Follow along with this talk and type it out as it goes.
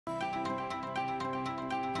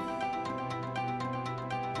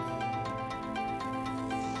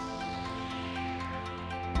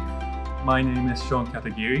my name is Sean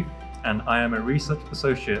Katagiri and I am a research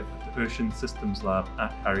associate at the Ocean Systems Lab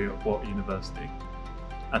at Heriot-Watt University.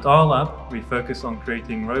 At our lab, we focus on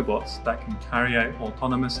creating robots that can carry out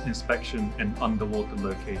autonomous inspection in underwater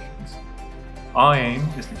locations. Our aim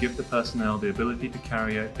is to give the personnel the ability to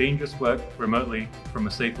carry out dangerous work remotely from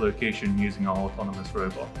a safe location using our autonomous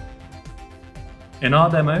robot. In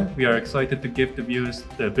our demo, we are excited to give the viewers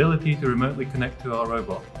the ability to remotely connect to our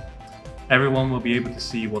robot. Everyone will be able to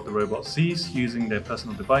see what the robot sees using their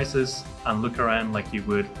personal devices and look around like you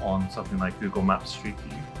would on something like Google Maps Street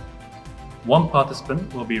View. One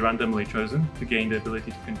participant will be randomly chosen to gain the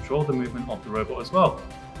ability to control the movement of the robot as well.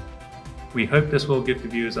 We hope this will give the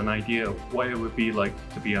viewers an idea of what it would be like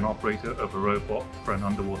to be an operator of a robot for an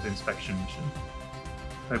underwater inspection mission.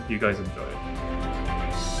 Hope you guys enjoy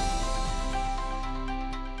it.